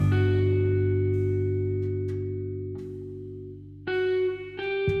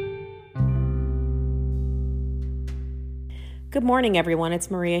Good morning, everyone. It's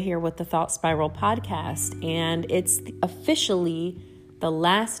Maria here with the Thought Spiral podcast, and it's officially the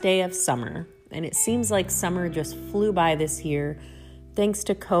last day of summer, and it seems like summer just flew by this year thanks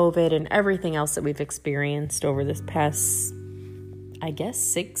to COVID and everything else that we've experienced over this past,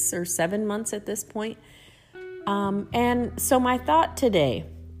 6 or 7 months at this point. And so my thought today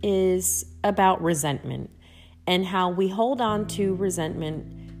is about resentment and how we hold on to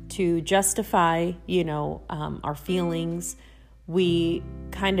resentment to justify, our feelings. We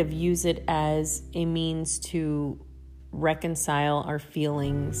kind of use it as a means to reconcile our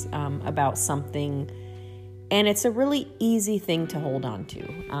feelings about something. And it's a really easy thing to hold on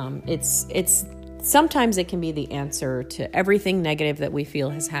to. It's sometimes it can be the answer to everything negative that we feel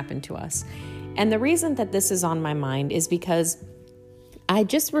has happened to us. And the reason that this is on my mind is because I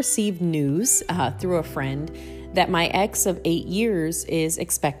just received news through a friend that my ex of 8 years is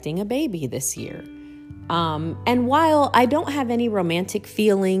expecting a baby this year. And while I don't have any romantic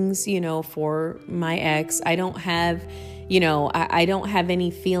feelings, for my ex, I don't have, I don't have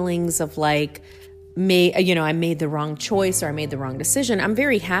any feelings of like, I made the wrong choice or I made the wrong decision. I'm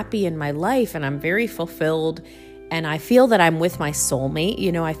very happy in my life and I'm very fulfilled. And I feel that I'm with my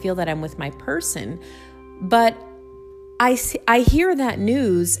soulmate, I feel that I'm with my person. But I hear that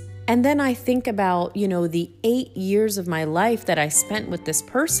news and then I think about, the 8 years of my life that I spent with this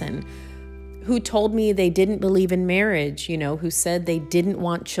person who told me they didn't believe in marriage, who said they didn't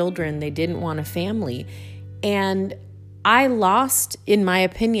want children, they didn't want a family. And I lost, in my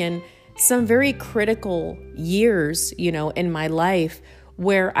opinion, some very critical years, in my life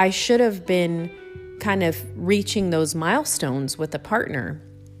where I should have been kind of reaching those milestones with a partner.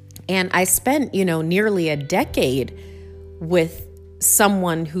 And I spent, nearly a decade with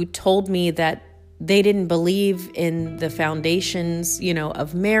someone who told me that they didn't believe in the foundations,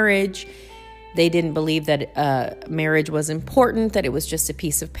 of marriage. They didn't believe that marriage was important, that it was just a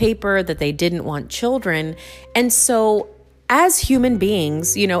piece of paper, that they didn't want children. And so as human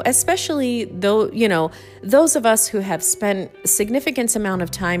beings, especially those of us who have spent a significant amount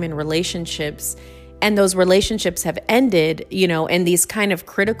of time in relationships and those relationships have ended, in these kind of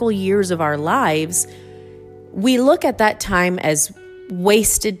critical years of our lives, we look at that time as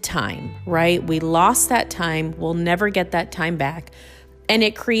wasted time, right? We lost that time. We'll never get that time back. And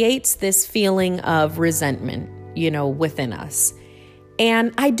it creates this feeling of resentment, within us.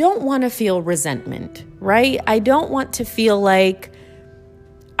 And I don't want to feel resentment, right? I don't want to feel like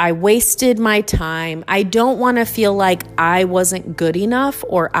I wasted my time. I don't want to feel like I wasn't good enough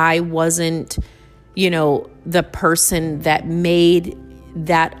or I wasn't, the person that made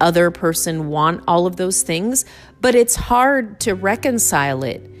that other person want all of those things. But it's hard to reconcile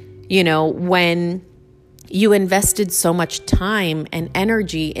it, when you invested so much time and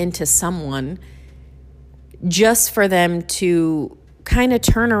energy into someone just for them to kind of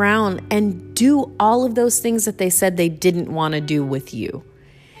turn around and do all of those things that they said they didn't want to do with you.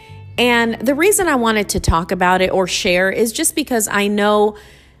 And the reason I wanted to talk about it or share is just because I know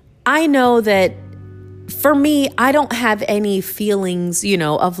that for me, I don't have any feelings,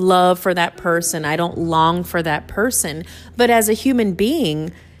 of love for that person. I don't long for that person. But as a human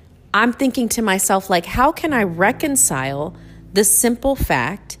being, I'm thinking to myself, like, how can I reconcile the simple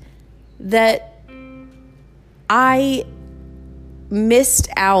fact that I missed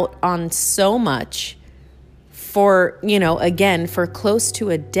out on so much for, for close to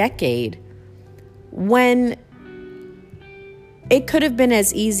a decade when it could have been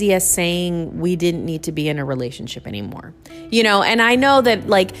as easy as saying we didn't need to be in a relationship anymore, and I know that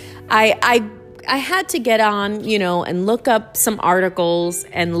like I had to get on, and look up some articles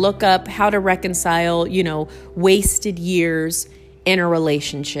and look up how to reconcile, wasted years in a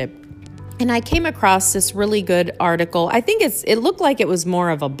relationship. And I came across this really good article. I think it looked like it was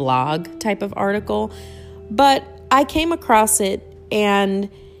more of a blog type of article, but I came across it and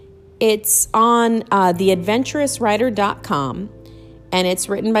it's on theadventurouswriter.com and it's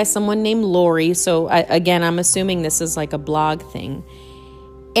written by someone named Lori. So again, I'm assuming this is like a blog thing.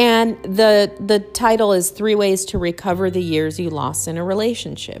 And the title is 3 Ways to Recover the Years You Lost in a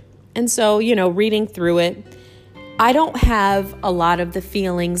Relationship. And so, reading through it, I don't have a lot of the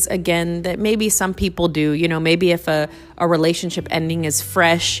feelings, again, that maybe some people do. Maybe if a relationship ending is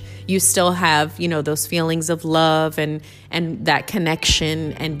fresh, you still have, those feelings of love and that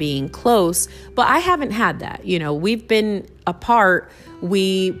connection and being close. But I haven't had that. We've been apart.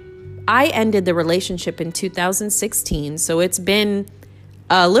 I ended the relationship in 2016. So it's been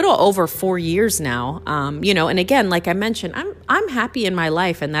a little over 4 years now. And again, like I mentioned, I'm happy in my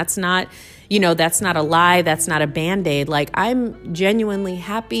life, and that's not, that's not a lie. That's not a Band-Aid. Like, I'm genuinely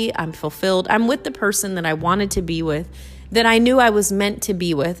happy. I'm fulfilled. I'm with the person that I wanted to be with that I knew I was meant to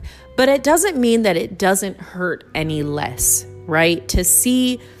be with. But it doesn't mean that it doesn't hurt any less, right? To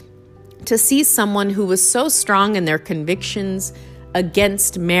see someone who was so strong in their convictions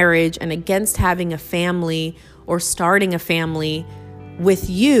against marriage and against having a family or starting a family with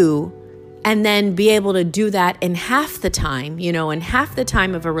you, and then be able to do that in half the time, in half the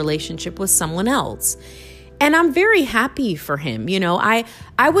time of a relationship with someone else. And I'm very happy for him. I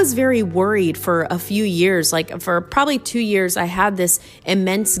was very worried for a few years, like for probably 2 years, I had this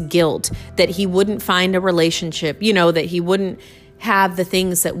immense guilt that he wouldn't find a relationship, that he wouldn't have the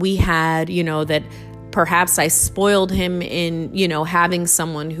things that we had, that perhaps I spoiled him in, having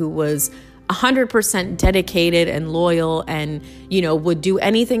someone who was 100% dedicated and loyal and, would do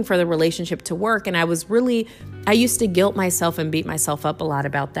anything for the relationship to work. And I used to guilt myself and beat myself up a lot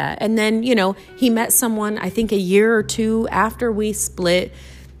about that. And then, he met someone, I think a year or two after we split.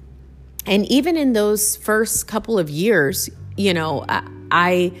 And even in those first couple of years,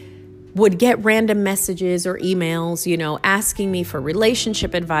 I would get random messages or emails, asking me for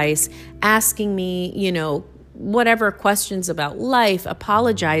relationship advice, asking me, whatever questions about life,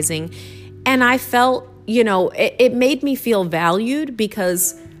 apologizing. And I felt, it made me feel valued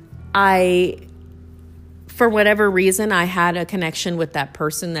because for whatever reason, I had a connection with that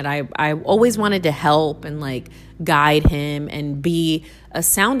person that I always wanted to help and like guide him and be a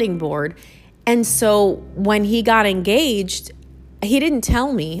sounding board. And so when he got engaged, he didn't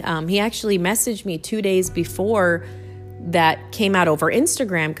tell me. He actually messaged me 2 days before that came out over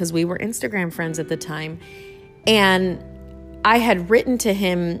Instagram because we were Instagram friends at the time. And I had written to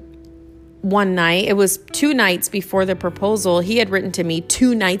him one night. It was 2 nights before the proposal. He had written to me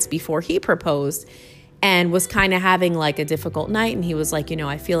 2 nights before he proposed and was kind of having like a difficult night. And he was like,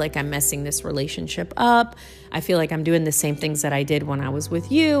 I feel like I'm messing this relationship up. I feel like I'm doing the same things that I did when I was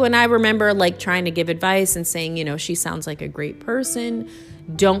with you. And I remember like trying to give advice and saying, she sounds like a great person.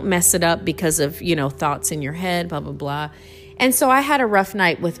 Don't mess it up because of, thoughts in your head, blah, blah, blah. And so I had a rough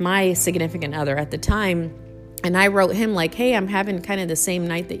night with my significant other at the time. And I wrote him like, hey, I'm having kind of the same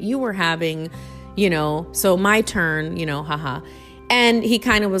night that you were having, so my turn, haha. And he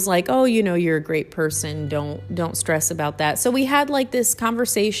kind of was like, oh, you're a great person. Don't stress about that. So we had like this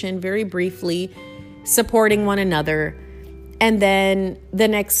conversation very briefly, supporting one another. And then the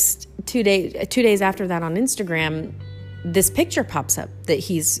next 2 days after that on Instagram, this picture pops up that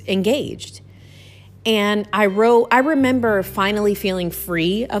he's engaged. And I remember finally feeling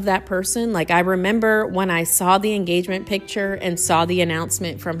free of that person. Like I remember when I saw the engagement picture and saw the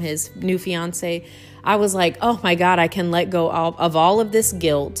announcement from his new fiance, I was like, oh my God, I can let go of all of this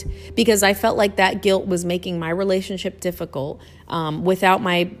guilt, because I felt like that guilt was making my relationship difficult. Without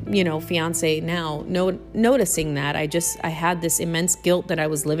my, fiance now noticing that, I had this immense guilt that I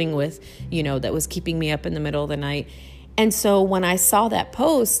was living with, that was keeping me up in the middle of the night. And so when I saw that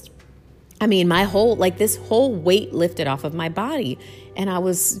post, this whole weight lifted off of my body. And I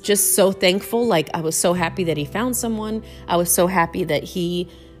was just so thankful. Like I was so happy that he found someone. I was so happy that he,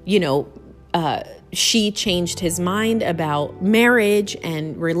 she changed his mind about marriage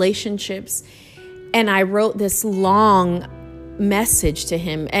and relationships. And I wrote this long message to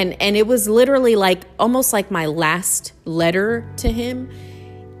him. And it was literally like, almost like my last letter to him.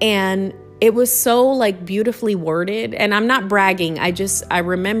 And it was so like beautifully worded. And I'm not bragging. I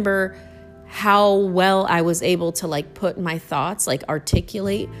remember how well I was able to like put my thoughts, like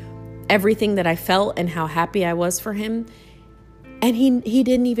articulate everything that I felt and how happy I was for him. And he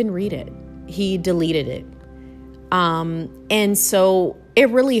didn't even read it. He deleted it. And so it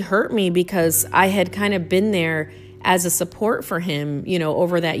really hurt me because I had kind of been there as a support for him,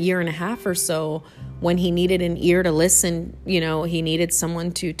 over that year and a half or so, when he needed an ear to listen, he needed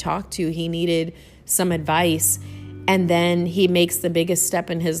someone to talk to, he needed some advice. And then he makes the biggest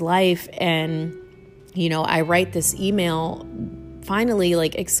step in his life. And, I write this email finally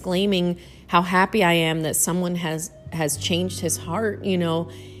like exclaiming how happy I am that someone has changed his heart,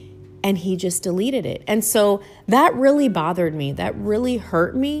 and he just deleted it. And so that really bothered me. That really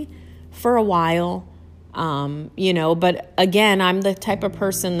hurt me for a while. But again, I'm the type of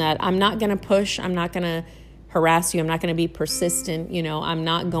person that I'm not going to push. I'm not going to harass you. I'm not going to be persistent. I'm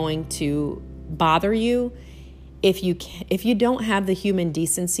not going to bother you if you don't have the human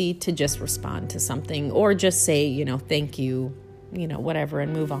decency to just respond to something or just say, thank you, whatever,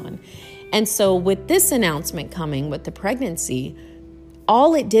 and move on. And so with this announcement coming with the pregnancy,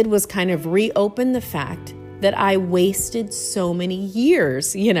 all it did was kind of reopen the fact that I wasted so many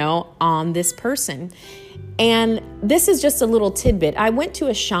years, on this person. And this is just a little tidbit. I went to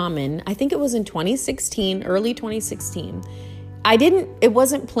a shaman, I think it was in 2016, early 2016. It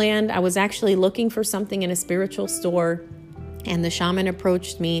wasn't planned. I was actually looking for something in a spiritual store. And the shaman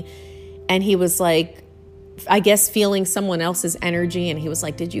approached me and he was like, I guess feeling someone else's energy. And he was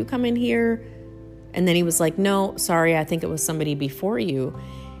like, did you come in here? And then he was like, no, sorry, I think it was somebody before you.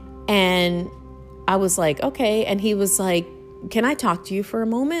 And I was like, okay. And he was like, can I talk to you for a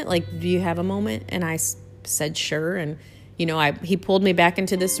moment? Like, do you have a moment? And I said, sure. And, he pulled me back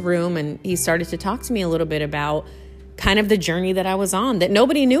into this room and he started to talk to me a little bit about kind of the journey that I was on that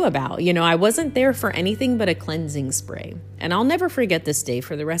nobody knew about. I wasn't there for anything but a cleansing spray. And I'll never forget this day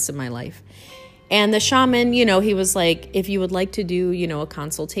for the rest of my life. And the shaman, he was like, if you would like to do, a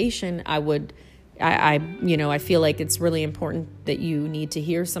consultation, I feel like it's really important that you need to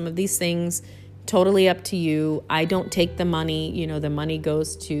hear some of these things. Totally up to you. I don't take the money. The money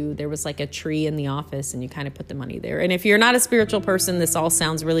goes to, there was like a tree in the office and you kind of put the money there. And if you're not a spiritual person, this all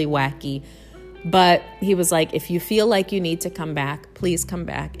sounds really wacky. But he was like, if you feel like you need to come back, please come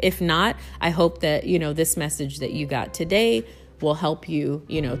back. If not, I hope that, this message that you got today will help you,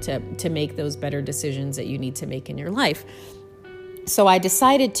 to make those better decisions that you need to make in your life. So I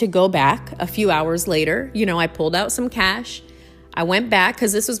decided to go back a few hours later. I pulled out some cash. I went back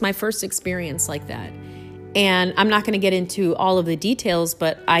because this was my first experience like that. And I'm not going to get into all of the details,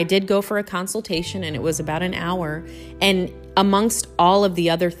 but I did go for a consultation and it was about an hour. And amongst all of the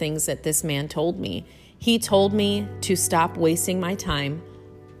other things that this man told me, he told me to stop wasting my time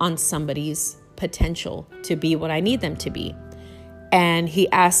on somebody's potential to be what I need them to be. And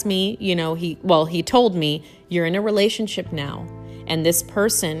he asked me, he told me, you're in a relationship now and this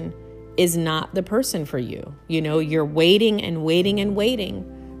person is not the person for you. You're waiting and waiting and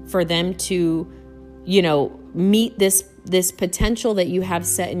waiting for them to, meet this potential that you have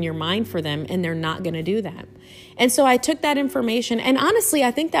set in your mind for them, and they're not going to do that. And so I took that information, and honestly,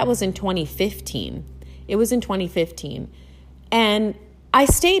 I think that was in 2015. It was in 2015. And I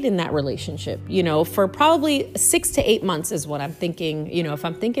stayed in that relationship, for probably 6 to 8 months is what I'm thinking. If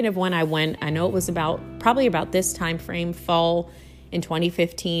I'm thinking of when I went, I know it was probably about this time frame, fall in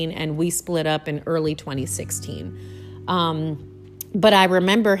 2015, and we split up in early 2016. But I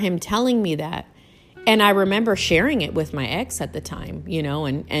remember him telling me that. And I remember sharing it with my ex at the time,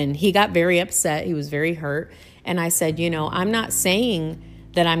 and he got very upset. He was very hurt. And I said, I'm not saying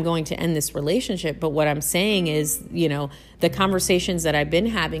that I'm going to end this relationship, but what I'm saying is, the conversations that I've been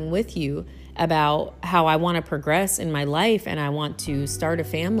having with you about how I want to progress in my life and I want to start a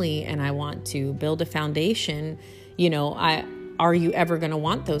family and I want to build a foundation, are you ever going to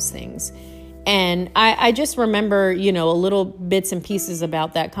want those things? And I just remember, a little bits and pieces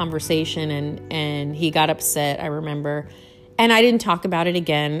about that conversation and he got upset, I remember. And I didn't talk about it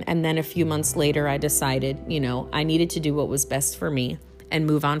again. And then a few months later, I decided, I needed to do what was best for me and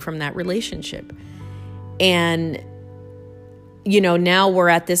move on from that relationship. And, now we're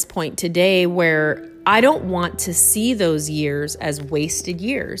at this point today where I don't want to see those years as wasted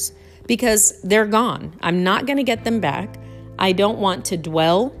years because they're gone. I'm not going to get them back. I don't want to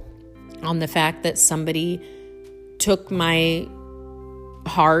dwell on the fact that somebody took my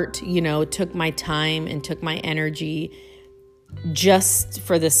heart, took my time and took my energy just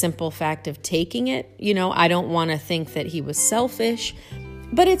for the simple fact of taking it. I don't want to think that he was selfish,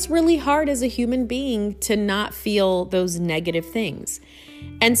 but it's really hard as a human being to not feel those negative things.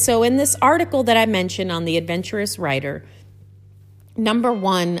 And so in this article that I mentioned on The Adventurous Writer, number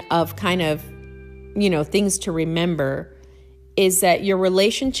one of kind of, things to remember is that your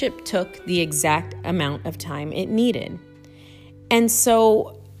relationship took the exact amount of time it needed. And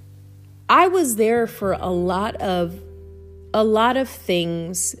so I was there for a lot of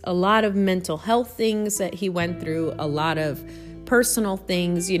things, a lot of mental health things that he went through, a lot of personal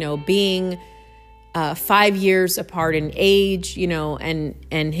things, being 5 years apart in age,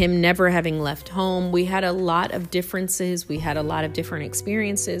 and him never having left home. We had a lot of differences. We had a lot of different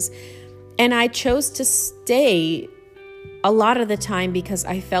experiences. And I chose to stay a lot of the time because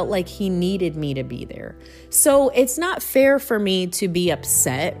I felt like he needed me to be there. So it's not fair for me to be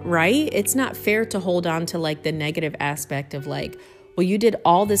upset, right? It's not fair to hold on to like the negative aspect of like, well, you did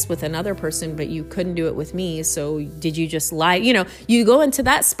all this with another person, but you couldn't do it with me. So did you just lie? You go into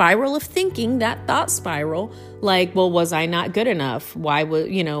that spiral of thinking, that thought spiral, like, well, was I not good enough? Why would,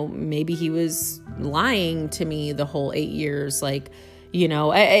 maybe he was lying to me the whole 8 years. Like,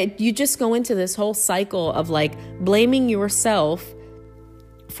 you just go into this whole cycle of like blaming yourself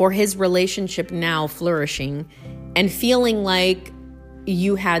for his relationship now flourishing and feeling like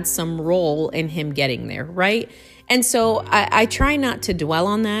you had some role in him getting there, right? And so I try not to dwell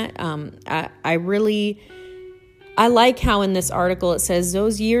on that. I like how in this article it says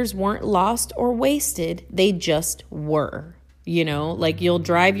those years weren't lost or wasted. They just were, like you'll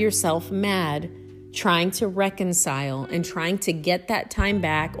drive yourself mad trying to reconcile and trying to get that time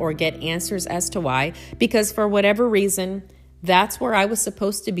back or get answers as to why, because for whatever reason, that's where I was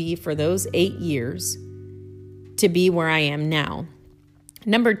supposed to be for those 8 years to be where I am now.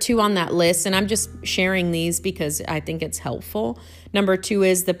 Number 2 on that list, and I'm just sharing these because I think it's helpful. Number 2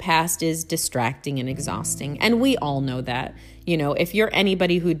 is the past is distracting and exhausting. And we all know that. You know, if you're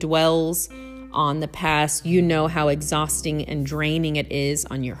anybody who dwells on the past, you know how exhausting and draining it is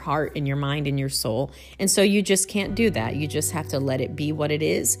on your heart and your mind and your soul. And so you just can't do that. You just have to let it be what it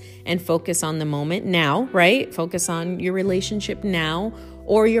is and focus on the moment now, right? Focus on your relationship now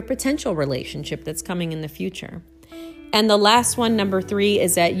or your potential relationship that's coming in the future. And the last one, number 3,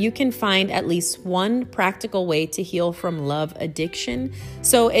 is that you can find at least one practical way to heal from love addiction.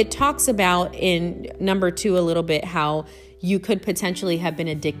 So it talks about in number 2 a little bit how you could potentially have been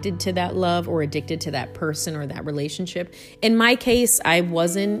addicted to that love or addicted to that person or that relationship. In my case, I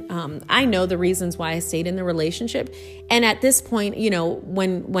wasn't. I know the reasons why I stayed in the relationship. And at this point, you know,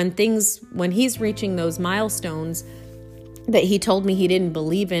 when he's reaching those milestones that he told me he didn't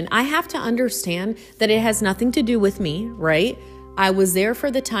believe in, I have to understand that it has nothing to do with me, right? I was there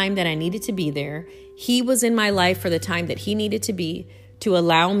for the time that I needed to be there. He was in my life for the time that he needed to be to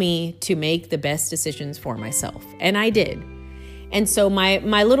allow me to make the best decisions for myself. And I did. And so my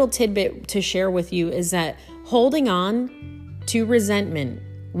little tidbit to share with you is that holding on to resentment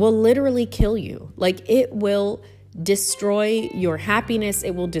will literally kill you. Like, it will destroy your happiness.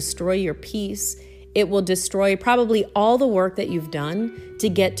 It will destroy your peace. It will destroy probably all the work that you've done to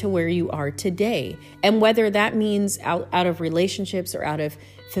get to where you are today. And whether that means out of relationships or out of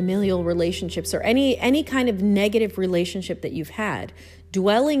familial relationships or any kind of negative relationship that you've had,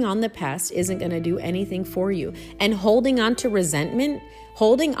 dwelling on the past isn't going to do anything for you. And holding on to resentment,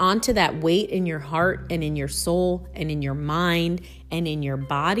 holding on to that weight in your heart and in your soul and in your mind and in your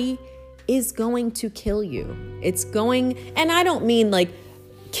body is going to kill you. It's going, and I don't mean like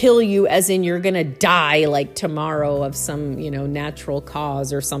kill you as in you're going to die like tomorrow of some, natural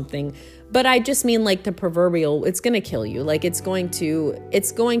cause or something. But I just mean like the proverbial, it's going to kill you. Like it's going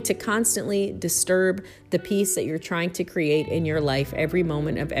to constantly disturb the peace that you're trying to create in your life every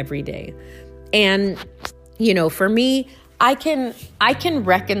moment of every day. And, for me, I can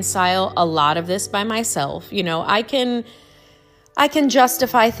reconcile a lot of this by myself. I can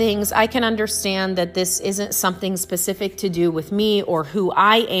justify things. I can understand that this isn't something specific to do with me or who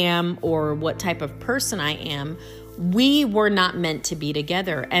I am or what type of person I am. We were not meant to be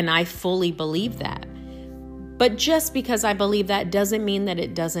together, and I fully believe that. But just because I believe that doesn't mean that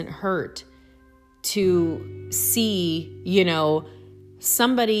it doesn't hurt to see,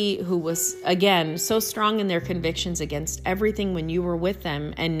 somebody who was, again, so strong in their convictions against everything when you were with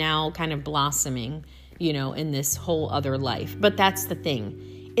them and now kind of blossoming, in this whole other life. But that's the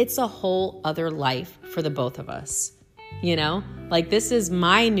thing. It's a whole other life for the both of us, Like, this is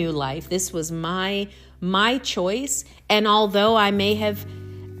my new life. This was my choice. And although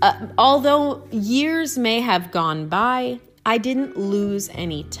although years may have gone by, I didn't lose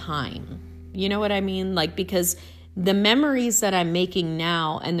any time. You know what I mean? Like, because the memories that I'm making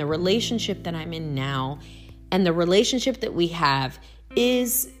now and the relationship that I'm in now and the relationship that we have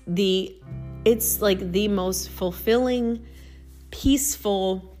it's like the most fulfilling,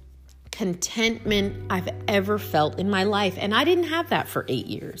 peaceful contentment I've ever felt in my life. And I didn't have that for 8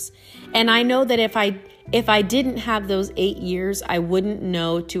 years. And I know that if I didn't have those 8 years, I wouldn't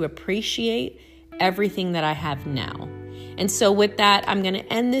know to appreciate everything that I have now. And so with that, I'm going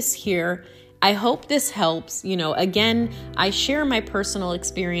to end this here. I hope this helps. Again, I share my personal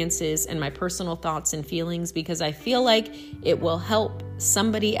experiences and my personal thoughts and feelings because I feel like it will help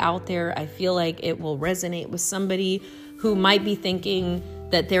somebody out there. I feel like it will resonate with somebody who might be thinking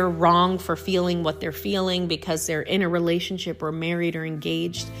that they're wrong for feeling what they're feeling because they're in a relationship or married or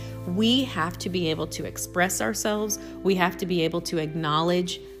engaged. We have to be able to express ourselves. We have to be able to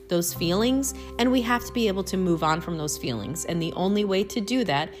acknowledge those feelings, and we have to be able to move on from those feelings. And the only way to do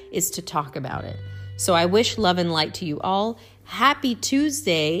that is to talk about it. So I wish love and light to you all. Happy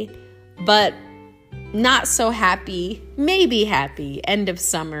Tuesday, but not so happy, maybe happy end of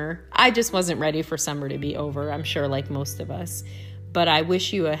summer. I just wasn't ready for summer to be over, I'm sure, like most of us. But I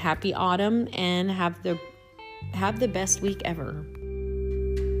wish you a happy autumn and have the best week ever.